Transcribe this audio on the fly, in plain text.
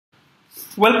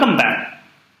Welcome back.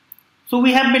 So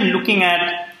we have been looking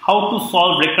at how to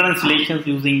solve recurrence relations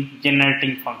using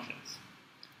generating functions.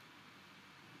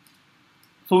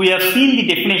 So we have seen the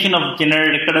definition of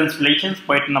recurrence relations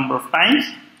quite a number of times,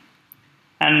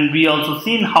 and we also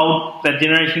seen how the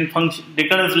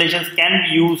recurrence relations can be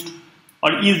used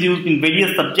or is used in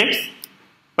various subjects.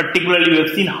 Particularly, we have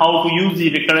seen how to use the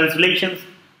recurrence relations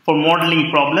for modeling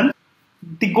problems.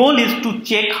 The goal is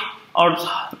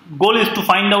to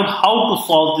find out how to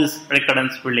solve these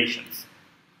recurrence relations.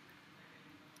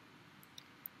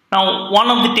 Now, one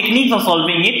of the techniques of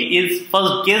solving it is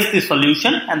first guess the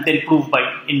solution and then prove by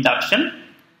induction.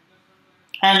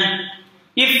 And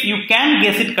if you can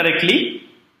guess it correctly,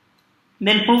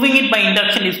 then proving it by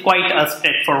induction is quite a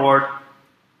straightforward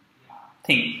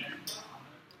thing.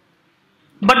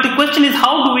 But the question is,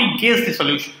 how do we guess the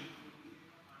solution?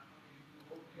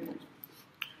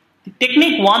 The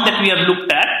technique one that we have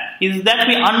looked at is that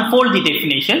we unfold the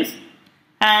definitions,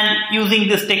 and using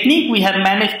this technique we have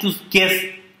managed to guess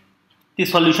the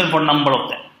solution for a number of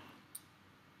them.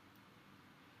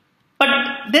 But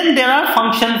then there are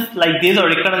functions like this or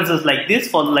recurrences like this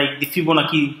for like the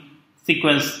Fibonacci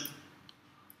sequence,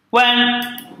 when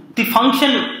the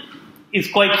function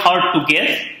is quite hard to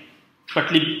guess,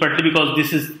 partly because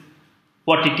this is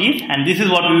what it is and this is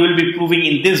what we will be proving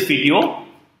in this video.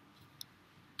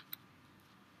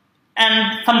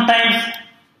 And sometimes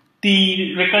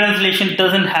the recurrence relation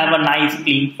doesn't have a nice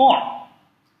clean form.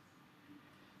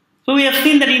 So we have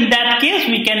seen that in that case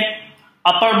we can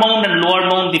upper bound and lower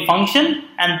bound the function,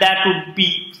 and that would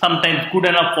be sometimes good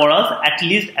enough for us, at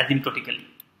least asymptotically.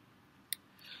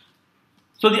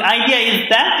 So the idea is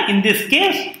that in this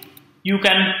case you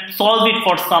can solve it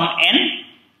for some n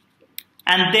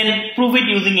and then prove it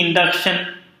using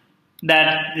induction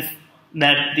that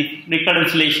the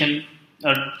recurrence relation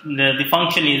or the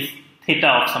function is theta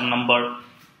of some number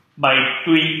by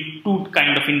doing two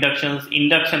kind of inductions,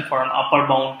 induction for an upper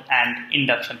bound and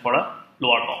induction for a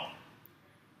lower bound.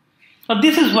 So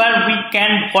this is where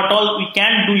what all we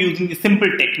can do using the simple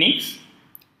techniques,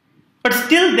 but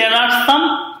still there are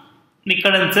some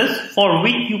recurrences for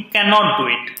which you cannot do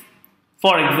it.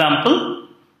 For example,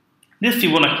 this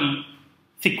Fibonacci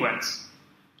sequence.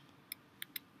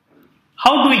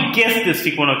 How do we guess this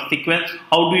Fibonacci sequence?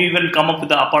 How do we even come up with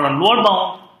the upper and lower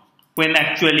bound when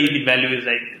actually the value is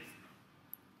like this?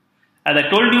 As I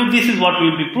told you, this is what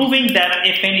we will be proving, that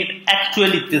Fn is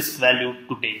actually this value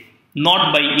today.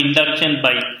 Not by induction,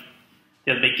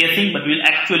 just by guessing, but we will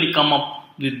actually come up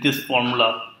with this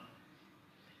formula.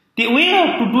 The way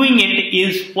of doing it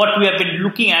is what we have been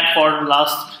looking at for the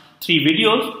last 3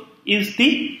 videos, is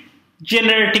the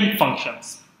generating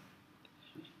functions.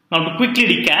 Now to quickly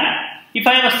recap, if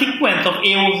I have a sequence of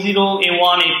A0,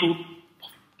 A1, A2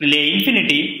 till A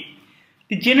infinity,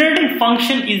 the generating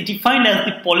function is defined as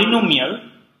the polynomial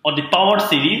or the power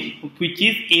series, which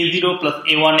is A0 plus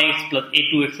A1x plus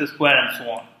A2x square and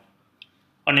so on,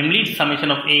 or namely the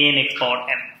summation of an x power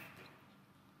n.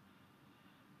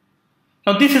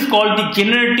 Now this is called the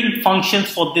generating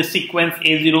functions for this sequence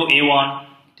A0, A1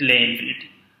 till A infinity.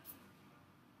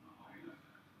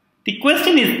 The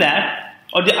question is that,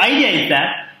 or the idea is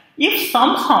that, if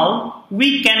somehow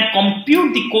we can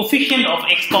compute the coefficient of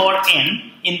x power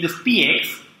n in this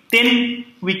px, then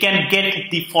we can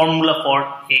get the formula for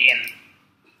an.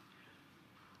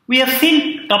 We have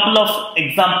seen a couple of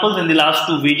examples in the last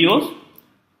 2 videos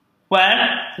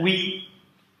where we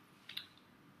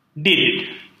did it.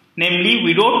 Namely,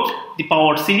 we wrote the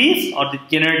power series or the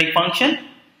generating function,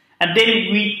 and then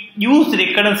we used the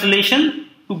recurrence relation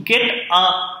to get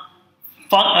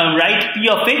write p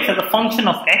of x as a function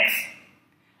of x,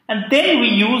 and then we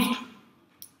used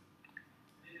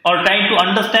or tried to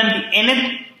understand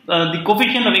the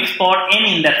coefficient of x power n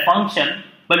in that function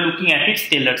by looking at its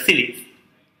Taylor series.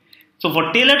 So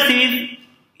for Taylor series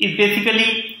is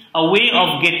basically a way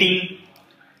of getting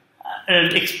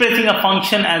expressing a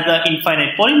function as an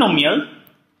infinite polynomial,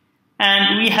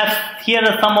 and we have here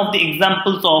are some of the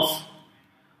examples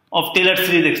of Taylor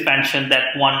series expansion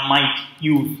that one might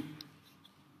use.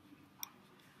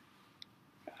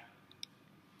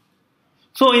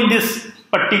 So in this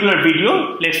particular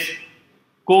video, let's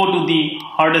go to the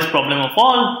hardest problem of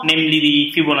all, namely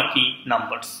the Fibonacci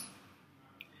numbers.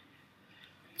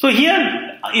 So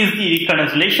here is the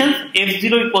recurrence relations.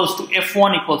 F0 equals to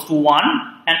F1 equals to 1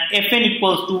 and Fn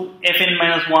equals to Fn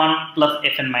minus 1 plus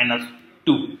Fn minus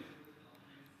 2.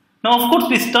 Now of course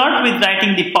we start with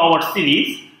writing the power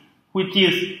series, which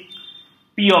is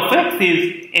P of x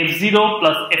is F0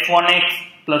 plus F1x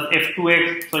plus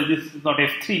F2x, so this is not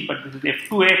F3 but this is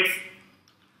F2x,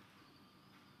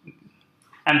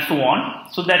 and so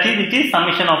on. So that is, it is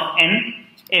summation of n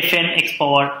fn x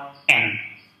power n.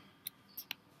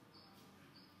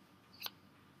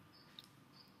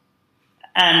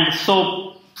 And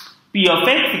so p of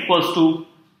x equals to,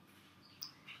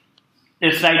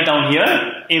 let's write down here,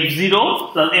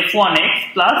 f0 plus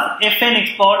f1x plus fn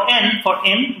x power n for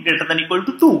n greater than or equal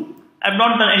to 2. I have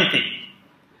not done anything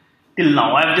till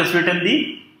now. I have just written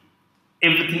the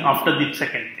everything after the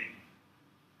second thing.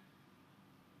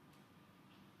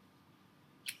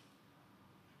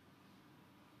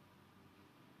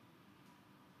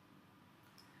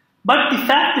 But the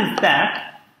fact is that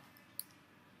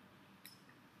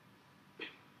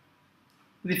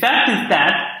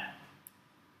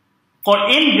for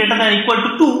n greater than or equal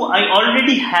to 2, I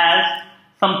already have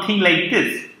something like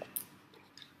this.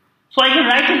 So I can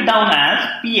write it down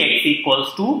as px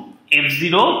equals to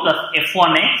f0 plus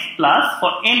f1x plus,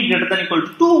 for n greater than or equal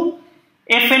to 2,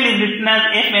 fn is written as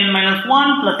fn minus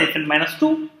 1 plus fn minus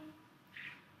 2.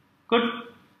 Good.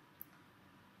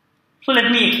 So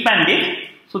let me expand it.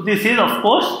 So this is, of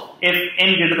course,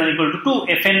 fn greater than or equal to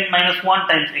 2, fn minus 1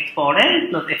 times x power n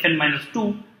plus fn minus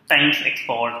 2 times x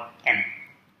power n.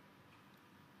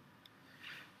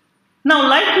 Now,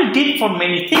 like we did for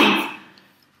many things,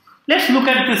 let's look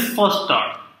at this first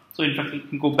term. So in fact, we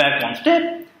can go back one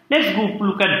step. Let's go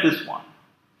look at this one.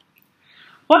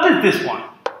 What is this one?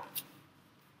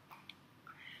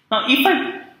 Now, if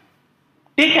I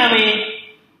take away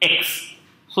x,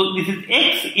 so this is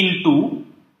x into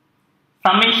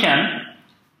summation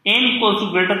n equals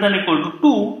to greater than or equal to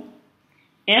 2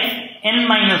 fn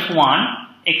minus 1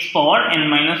 x power n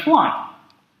minus 1.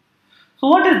 So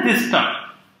what is this term?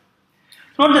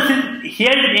 So this is,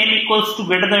 here it is n equals to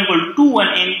greater than or equal to 2 and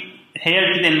n, here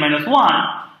it is n minus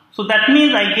 1. So that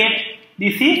means I get,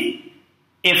 this is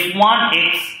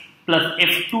f1x plus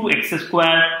f2x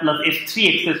square plus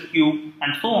f3x cube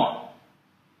and so on.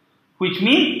 Which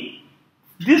means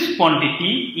this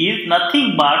quantity is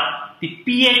nothing but the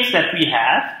px that we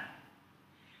have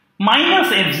minus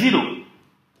f0,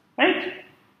 right?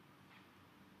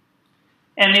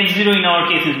 And f0 in our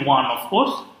case is 1, of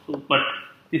course, so, but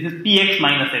this is px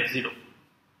minus f0.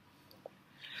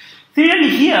 Similarly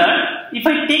here, if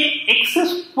I take x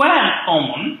squared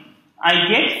common, I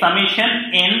get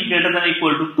summation n greater than or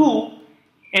equal to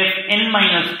 2 fn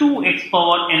minus 2 x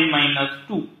power n minus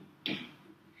 2.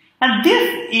 And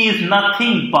this is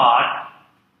nothing but,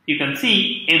 you can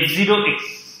see, f0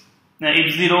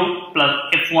 plus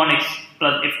f1x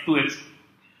plus f2x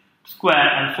square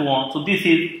and so on. So this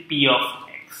is p of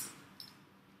x,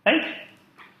 right?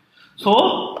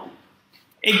 So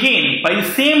again, by the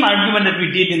same argument that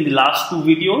we did in the last two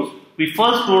videos, we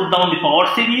first wrote down the power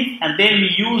series and then we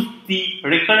used the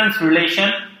recurrence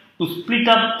relation to split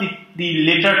up the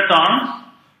later terms,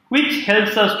 which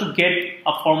helps us to get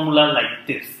a formula like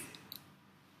this.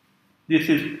 This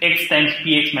is x times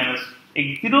px minus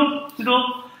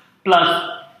x0 plus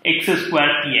x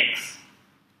squared px.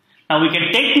 Now we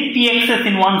can take the px's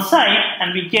in one side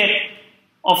and we get,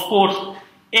 of course,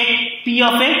 p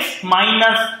of x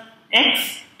minus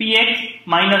x px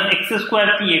minus x squared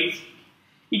px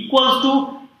equals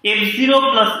to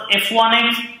f0 plus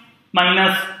f1x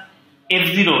minus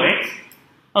f0x.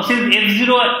 Now since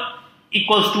f0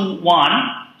 equals to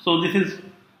 1, so this is,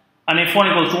 and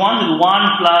f1 equals to 1, is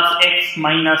 1 plus x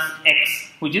minus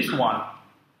x, which is 1.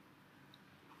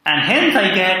 And hence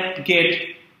I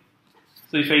get,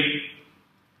 so if I,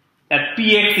 that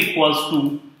px equals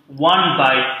to 1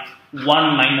 by 1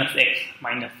 minus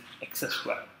x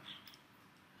squared.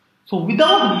 So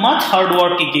without much hard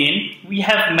work again, we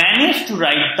have managed to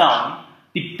write down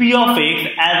the p of x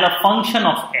as a function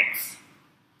of x.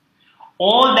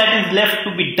 All that is left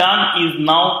to be done is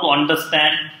now to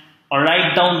understand or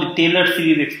write down the Taylor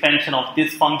series expansion of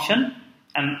this function,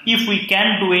 and if we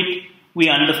can do it, we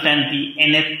understand the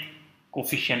nth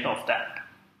coefficient of that,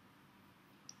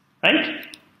 right?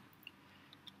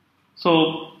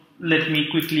 So let me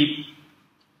quickly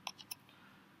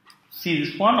see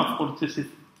this one. Of course, this is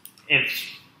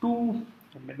f2,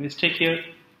 I made a mistake here,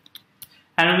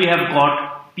 and we have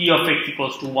got p of x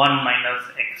equals to 1 minus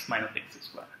x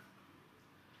squared.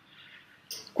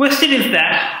 Question is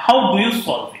that, how do you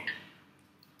solve it?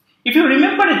 If you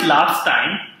remember it last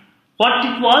time, what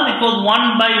it was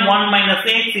 1 by 1 minus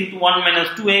x into 1 minus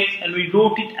 2x, and we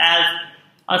wrote it as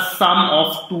a sum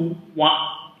of two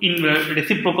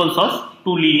reciprocals of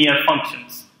two linear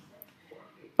functions.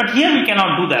 But here we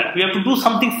cannot do that. We have to do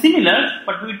something similar,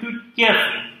 but we do it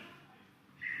carefully.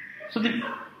 So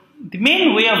the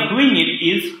main way of doing it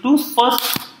is to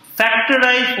first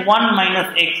factorize 1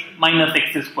 minus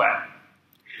x squared.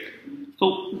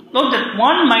 So note that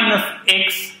 1 minus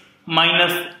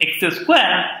x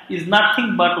square is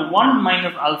nothing but 1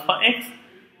 minus alpha x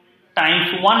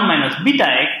times 1 minus beta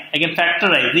x. I can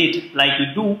factorize it like we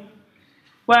do,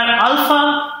 where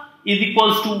alpha is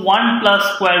equals to 1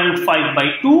 plus square root 5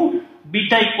 by 2,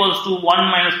 beta equals to 1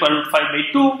 minus square root 5 by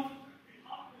 2.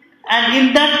 And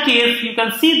in that case, you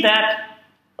can see that,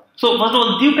 so first of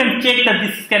all, you can check that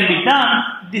this can be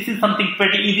done. This is something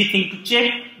pretty easy thing to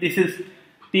check. This is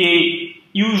the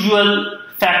usual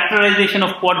factorization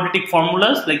of quadratic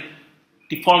formulas, like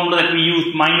the formula that we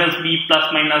use, minus b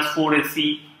plus minus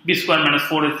 4ac, b square minus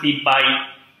 4ac by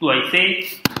 2, I say,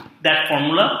 that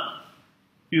formula.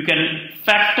 You can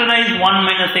factorize 1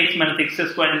 minus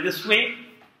x square in this way,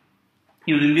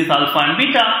 using this alpha and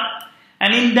beta.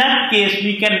 And in that case,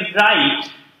 we can write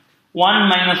 1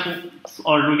 minus,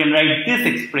 or we can write this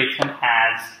expression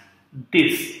as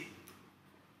this.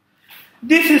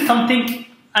 This is something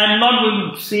I'm not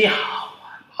going to say how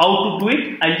to do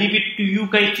it. I leave it to you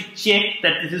guys to check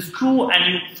that this is true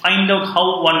and you find out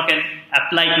how one can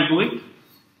apply to do it.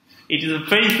 It is a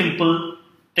very simple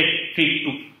trick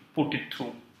to put it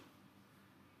through.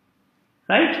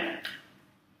 Right?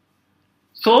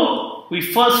 So we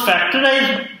first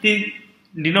factorize the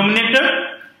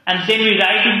denominator and then we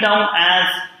write it down as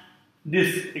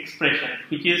this expression,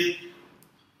 which is,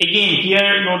 again,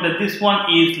 here note that this one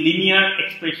is linear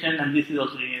expression and this is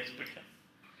also linear expression.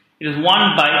 It is 1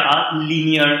 by a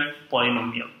linear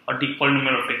polynomial, or the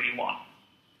polynomial of degree 1.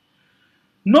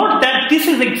 Note that this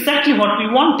is exactly what we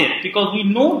wanted, because we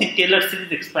know the Taylor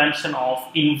series expansion of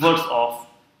inverse of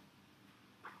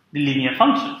the linear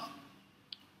functions.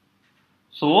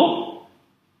 So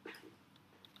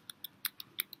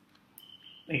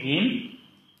again,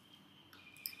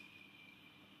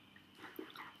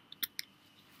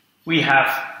 we have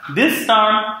this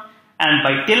term, and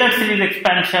by Taylor series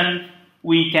expansion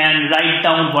we can write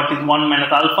down what is 1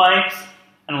 minus alpha x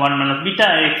and 1 minus beta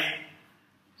x.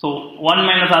 So 1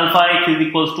 minus alpha x is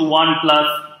equals to 1 plus,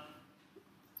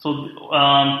 so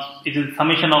it is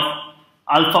summation of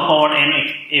alpha power n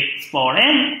x power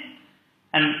n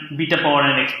and beta power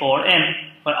n x power n,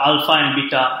 where alpha and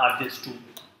beta are these two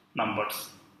numbers,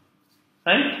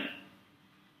 right?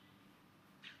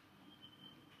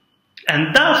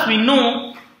 And thus we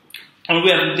know, and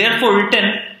we have therefore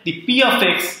written the p of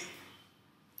x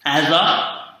as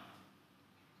a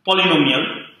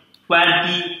polynomial where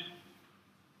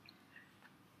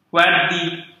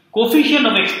the coefficient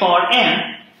of x power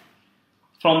n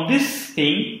from this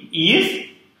thing is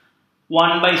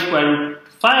 1 by square root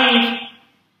 5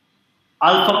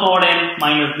 alpha power n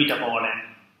minus beta power n,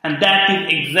 and that is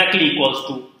exactly equals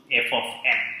to f of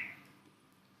n.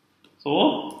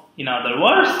 So in other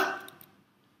words,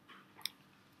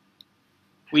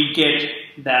 we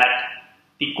get that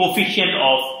the coefficient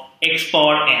of x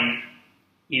power n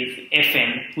is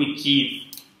fn, which is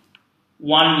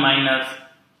 1 minus,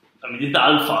 this is the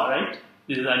alpha, right?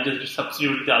 This is, I just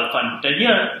substitute the alpha and beta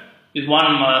here, is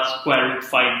 1 minus square root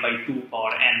 5 by 2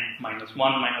 power n minus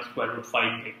 1 minus square root 5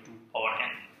 by 2 power n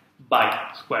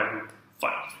by square root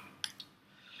 5.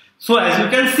 So as you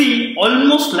can see,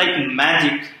 almost like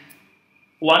magic,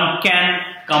 one can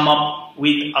come up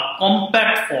with a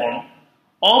compact form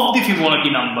of the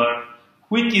Fibonacci number,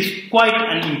 which is quite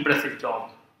an impressive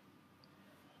job.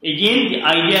 Again, the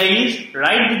idea is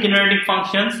write the generating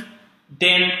functions,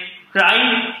 then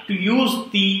try to use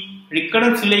the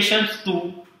recurrence relations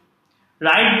to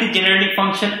write the generating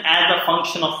function as a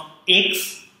function of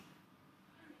x,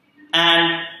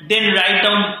 and then write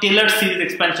down the Taylor series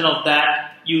expansion of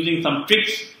that using some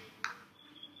tricks,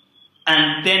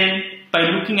 and then by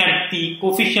looking at the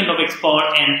coefficient of x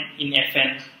power n in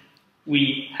fn,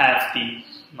 we have the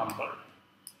number.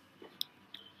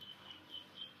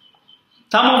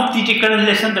 Some of the recurrence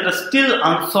relations that are still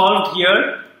unsolved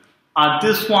here are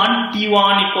this one,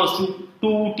 t1 equals to 2,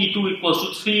 t2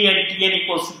 equals to 3, and tn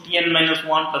equals to tn minus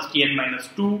 1 plus tn minus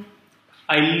 2.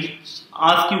 I'll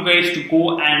ask you guys to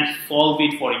go and solve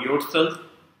it for yourself.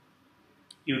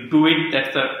 You do it,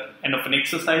 that's a kind of an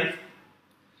exercise.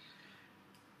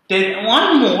 There's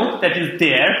one more that is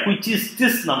there, which is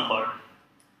this number.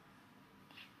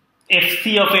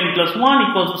 fc of n plus 1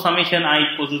 equals to summation I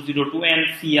equals to 0 to n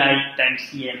ci times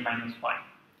cn minus 1.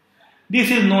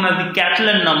 This is known as the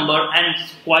Catalan number and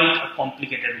it's quite a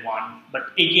complicated one. But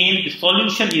again, the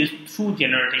solution is through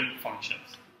generating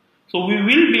functions. So we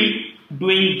will be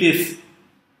doing this,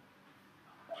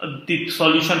 the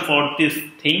solution for this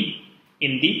thing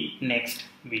in the next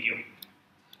video.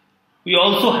 We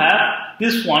also have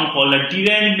this one called a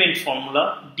derangement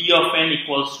formula, d of n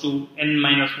equals to n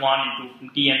minus 1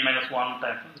 into dn minus 1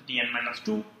 times dn minus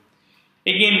 2.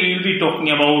 Again, we will be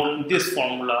talking about this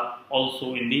formula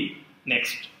also in the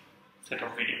next set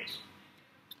of videos.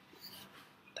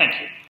 Thank you.